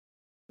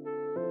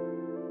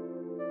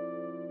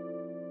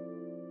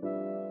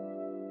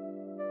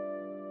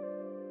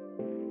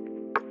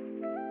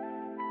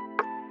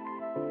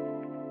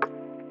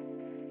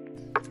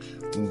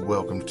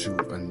Welcome to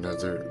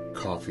another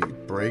coffee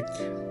break.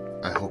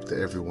 I hope that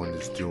everyone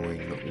is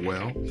doing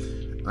well.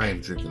 I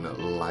am drinking a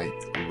light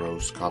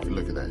roast coffee.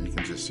 Look at that. You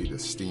can just see the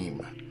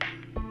steam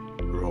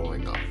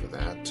rolling off of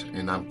that.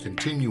 And I'm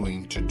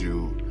continuing to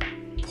do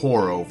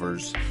pour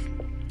overs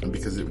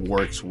because it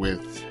works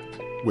with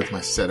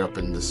my setup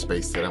in the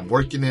space that I'm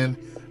working in.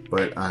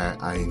 But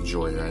I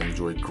enjoy it. I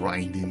enjoy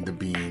grinding the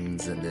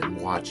beans and then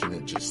watching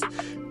it just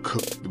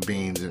cook the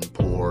beans and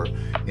pour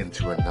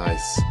into a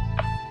nice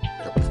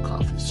cup of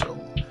coffee. So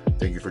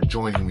thank you for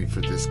joining me for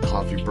this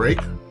coffee break.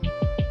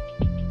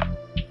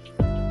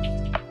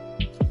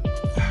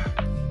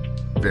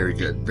 Very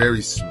good,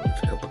 very smooth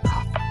cup of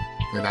coffee.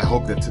 And I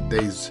hope that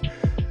today's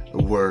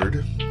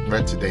word,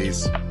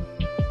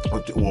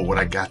 what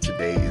I got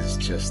today is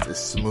just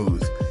as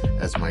smooth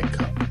as my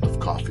cup of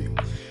coffee.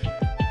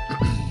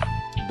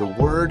 The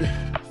word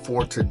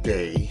for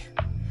today,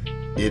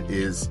 it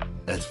is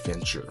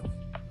adventure.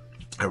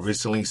 I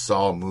recently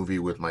saw a movie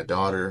with my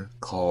daughter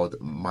called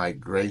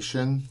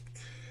Migration.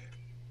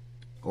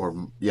 It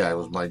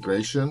was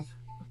Migration.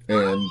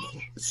 And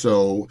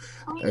so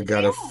I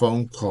got a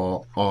phone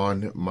call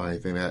on my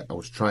thing that I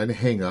was trying to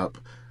hang up,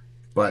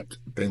 but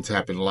things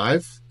happen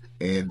live.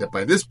 And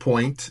by this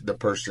point, the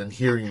person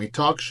hearing me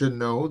talk should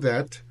know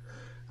that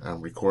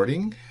I'm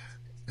recording.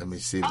 Let me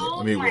see.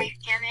 Let me wait.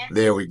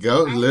 There we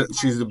go.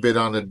 She's a bit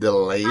on a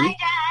delay.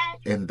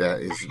 And that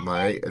is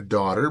my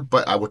daughter.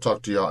 But I will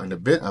talk to y'all in a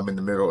bit. I'm in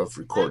the middle of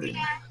recording.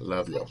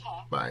 Love y'all.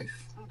 Bye.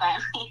 Bye.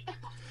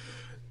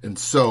 And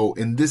so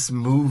in this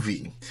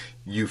movie,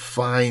 you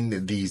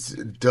find these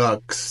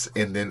ducks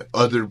and then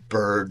other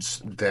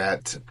birds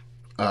that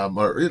are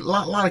a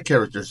lot of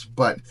characters.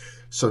 But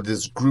so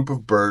this group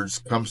of birds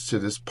comes to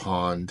this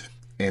pond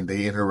and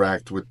they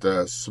interact with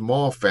the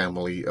small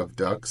family of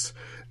ducks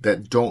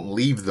that don't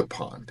leave the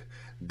pond.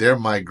 They're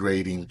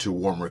migrating to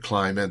warmer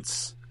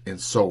climates and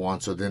so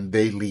on. So then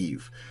they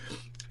leave.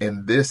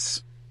 And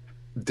this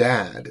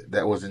dad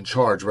that was in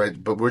charge,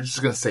 right? But we're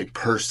just going to say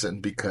person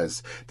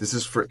because this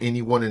is for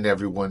anyone and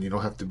everyone. You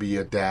don't have to be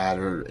a dad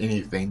or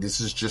anything. This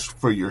is just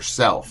for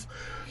yourself.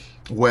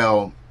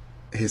 Well,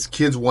 his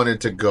kids wanted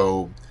to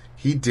go.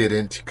 He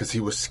didn't because he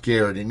was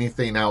scared.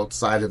 Anything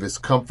outside of his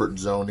comfort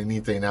zone,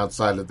 anything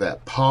outside of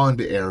that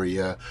pond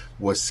area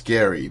was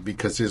scary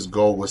because his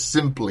goal was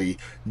simply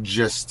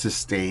just to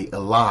stay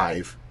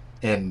alive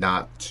and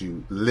not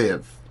to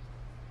live.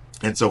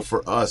 And so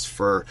for us,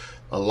 for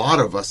a lot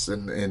of us,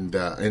 and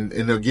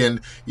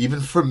again, even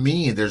for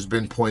me, there's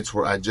been points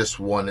where I just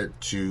wanted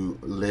to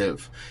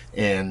live,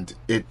 and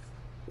it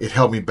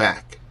held me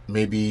back.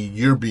 Maybe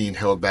you're being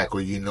held back, or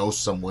you know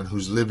someone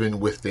who's living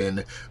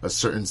within a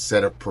certain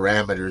set of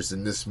parameters.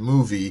 In this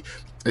movie,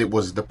 it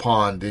was the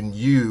pond, and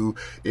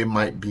it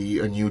might be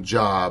a new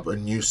job, a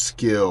new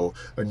skill,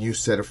 a new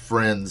set of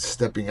friends,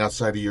 stepping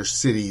outside of your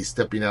city,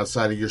 stepping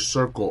outside of your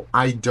circle.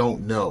 I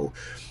don't know.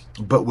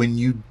 But when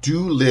you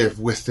do live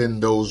within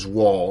those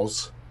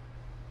walls,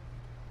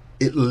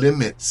 it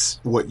limits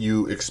what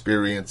you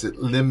experience. It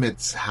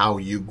limits how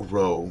you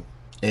grow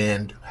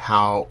and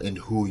how and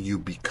who you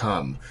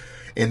become.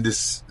 In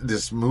this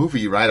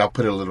movie, right? Let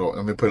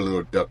me put a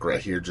little duck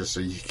right here just so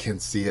you can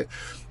see it.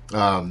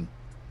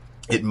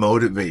 It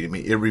motivated me.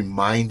 It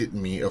reminded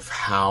me of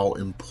how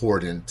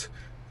important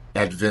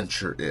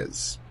adventure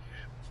is.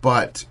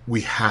 But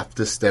we have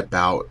to step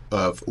out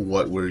of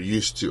what we're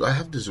used to. I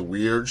have this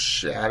weird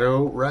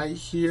shadow right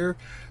here.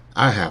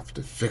 I have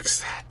to fix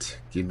that.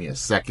 Give me a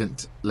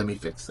second. Let me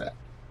fix that.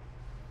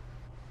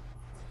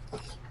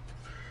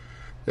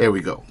 There we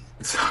go.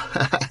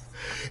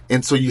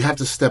 And so you have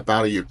to step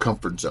out of your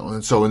comfort zone.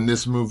 And so in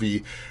this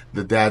movie,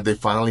 the dad, he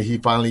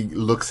finally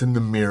looks in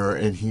the mirror,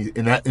 and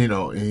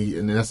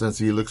in essence,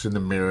 he looks in the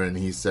mirror and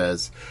he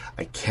says,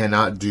 "I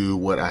cannot do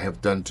what I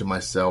have done to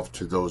myself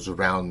to those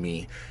around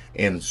me."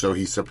 And so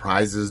he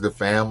surprises the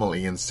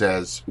family and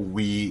says,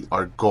 "We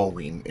are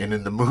going." And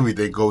in the movie,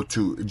 they go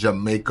to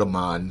Jamaica,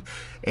 man.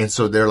 And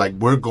so they're like,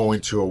 "We're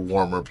going to a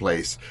warmer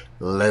place.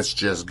 Let's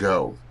just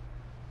go."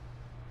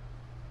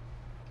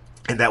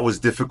 And that was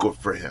difficult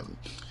for him.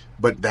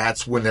 But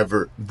that's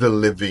whenever the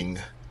living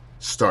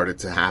started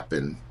to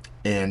happen.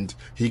 And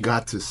he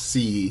got to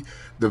see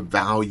the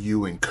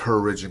value and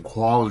courage and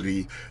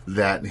quality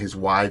that his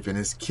wife and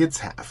his kids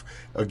have.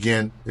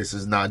 Again, this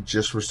is not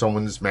just for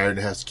someone that's married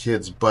and has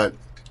kids, but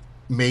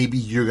maybe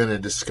you're going to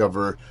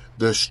discover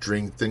the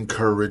strength and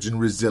courage and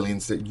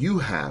resilience that you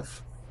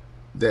have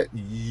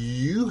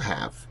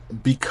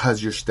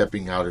because you're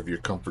stepping out of your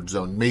comfort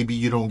zone. Maybe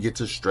you don't get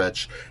to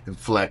stretch and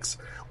flex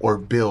or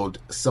build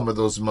some of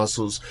those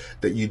muscles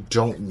that you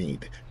don't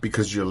need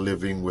because you're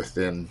living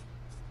within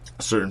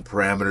certain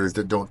parameters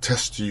that don't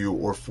test you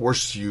or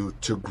force you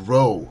to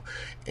grow.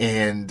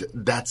 And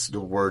that's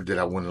the word that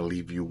I want to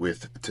leave you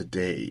with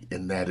today,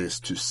 and that is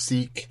to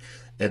seek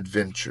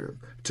adventure,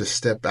 to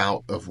step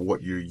out of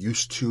what you're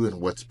used to and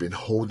what's been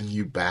holding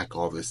you back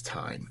all this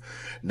time.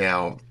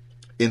 Now,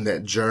 in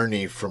that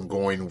journey from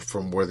going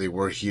from where they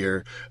were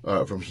here,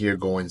 from here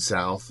going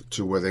south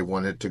to where they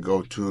wanted to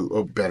go to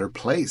a better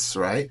place,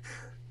 right?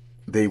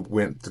 they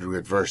went through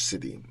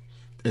adversity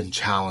and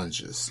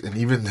challenges, and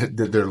even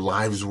their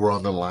lives were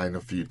on the line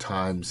a few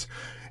times,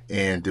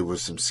 and there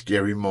was some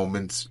scary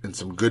moments and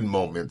some good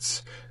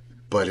moments,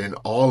 but in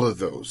all of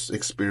those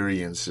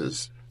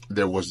experiences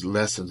there was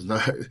lessons.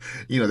 Not,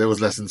 there was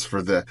lessons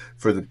for the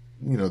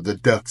the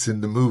ducks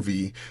in the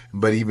movie,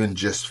 but even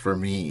just for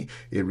me,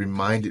 it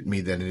reminded me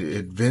that an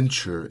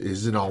adventure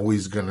isn't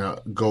always gonna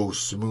go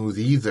smooth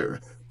either.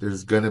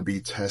 There's gonna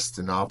be tests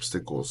and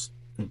obstacles,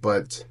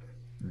 but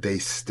they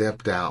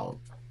stepped out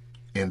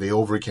and they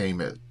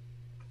overcame it.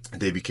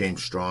 They became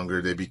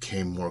stronger. They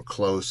became more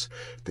close.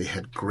 They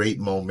had great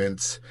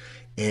moments.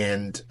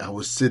 And I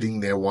was sitting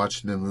there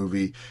watching the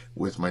movie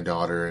with my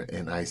daughter,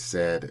 and I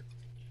said,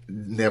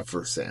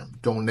 never, Sam,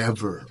 don't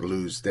ever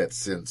lose that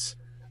sense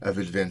of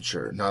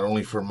adventure, not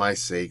only for my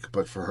sake,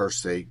 but for her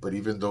sake, but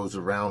even those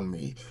around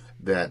me,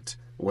 that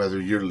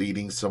whether you're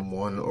leading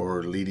someone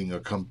or leading a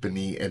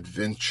company,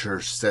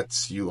 adventure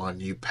sets you on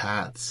new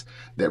paths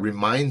that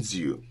reminds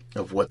you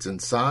of what's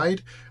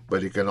inside,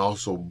 but it can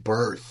also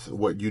birth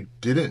what you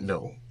didn't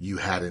know you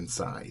had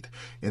inside.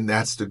 And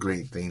that's the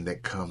great thing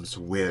that comes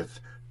with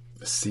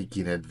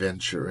seeking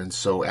adventure. And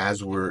so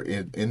as we're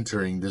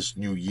entering this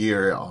new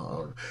year,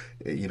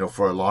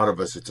 for a lot of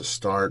us it's a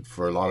start,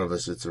 for a lot of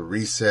us it's a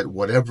reset.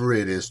 Whatever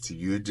it is to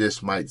you, it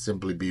just might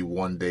simply be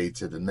one day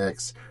to the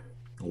next.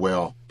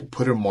 Well,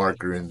 put a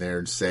marker in there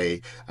and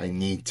say, I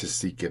need to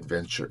seek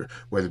adventure,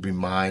 whether it be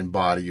mind,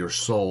 body, or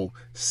soul.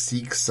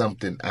 Seek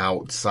something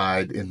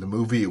outside. In the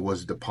movie, it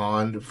was the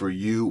pond. For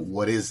you,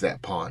 what is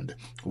that pond?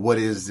 What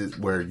is it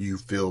where you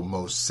feel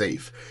most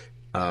safe?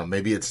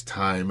 Maybe it's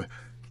time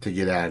to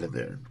get out of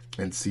there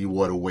and see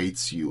what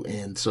awaits you.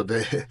 And so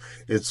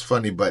it's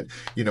funny, but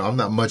I'm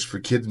not much for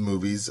kids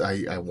movies.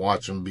 I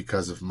watch them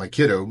because of my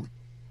kiddo,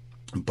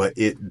 but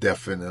it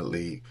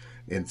definitely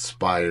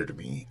inspired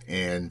me,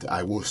 and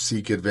I will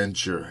seek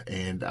adventure.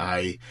 And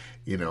I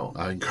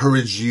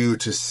encourage you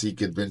to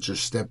seek adventure.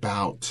 Step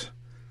out,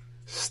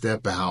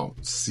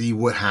 see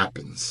what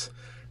happens.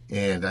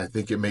 And I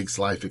think it makes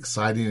life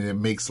exciting, and it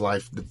makes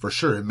life, for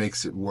sure, it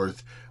makes it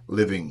worth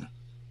living.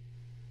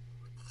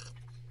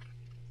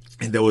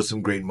 And there was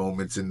some great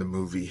moments in the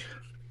movie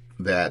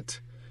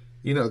that,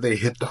 they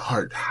hit the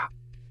heart.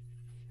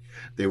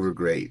 They were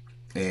great.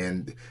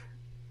 And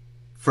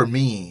for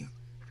me,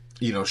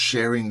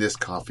 sharing this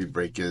coffee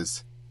break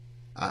is,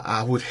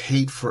 I would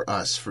hate for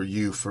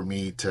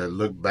me to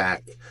look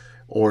back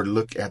or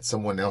look at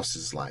someone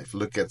else's life,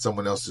 look at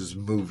someone else's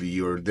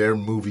movie or their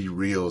movie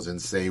reels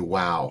and say,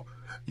 wow,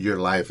 your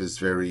life is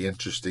very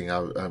interesting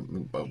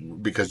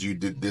because you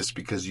did this,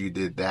 because you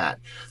did that.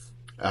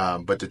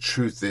 But the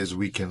truth is,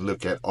 we can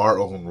look at our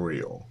own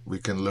reel. We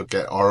can look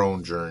at our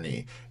own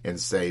journey and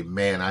say,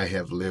 man, I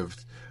have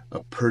lived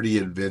a pretty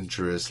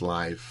adventurous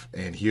life.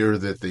 And here are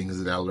the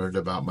things that I learned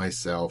about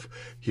myself.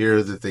 Here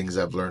are the things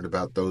I've learned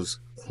about those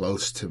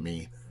close to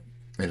me.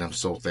 And I'm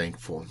so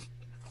thankful.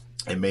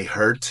 It may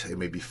hurt. It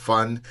may be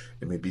fun.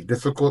 It may be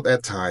difficult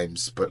at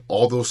times. But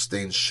all those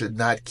things should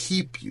not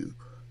keep you.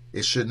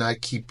 It should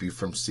not keep you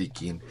from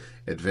seeking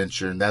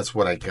adventure. And that's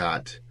what I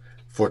got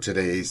for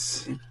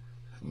today's...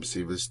 Let me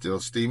see if it's still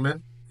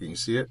steaming. You can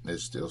see it.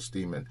 It's still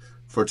steaming.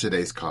 For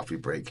today's coffee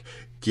break,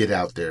 get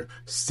out there,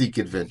 seek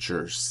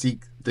adventure,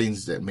 seek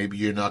things that maybe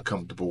you're not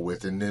comfortable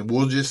with, and then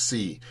we'll just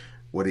see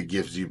what it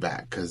gives you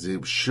back, because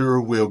it sure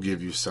will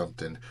give you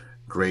something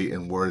great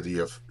and worthy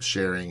of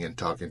sharing and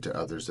talking to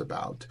others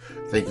about.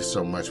 Thank you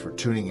so much for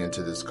tuning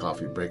into this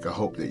coffee break. I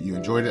hope that you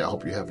enjoyed it. I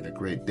hope you're having a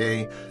great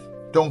day.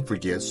 Don't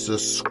forget,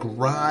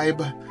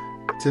 subscribe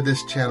to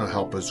this channel.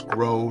 Help us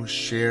grow.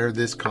 Share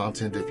this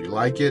content if you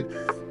like it.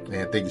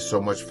 And thank you so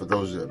much for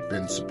those that have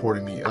been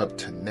supporting me up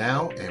to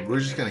now. And we're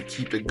just going to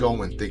keep it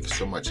going. Thank you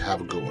so much.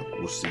 Have a good one.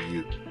 We'll see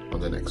you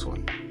on the next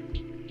one.